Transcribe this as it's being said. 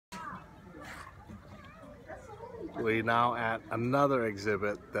We now at another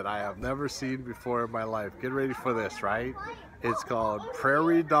exhibit that I have never seen before in my life. Get ready for this, right? It's called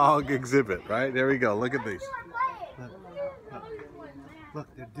Prairie Dog exhibit, right? There we go. Look at these. Look,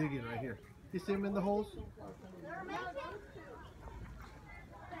 they're digging right here. You see them in the holes?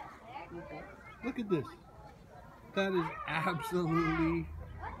 Look at this. That is absolutely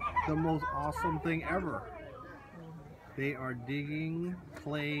the most awesome thing ever. They are digging,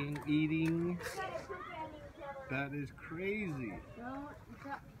 playing, eating. That is crazy.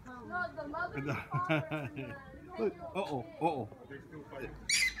 Look, uh-oh, uh-oh.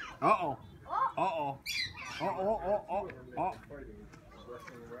 Uh-oh. Uh-oh. Uh-oh.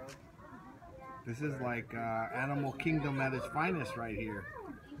 This is like Animal Kingdom at its finest right here.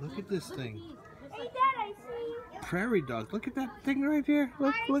 Look at this thing. Hey, Dad, I see. Prairie Dog. Look at that thing right here.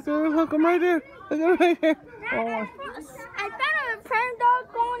 Look him right there. Look at him right here. Oh. I found a prairie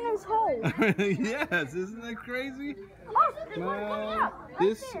dog going in his hole. Yes, isn't that crazy? Oh, Man,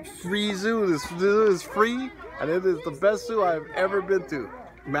 this free zoo, this zoo is free, and it is the best zoo I've ever been to.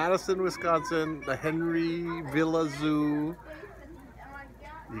 Madison, Wisconsin, the Henry Villa Zoo.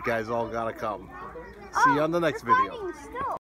 You guys all gotta come. See you on the next video.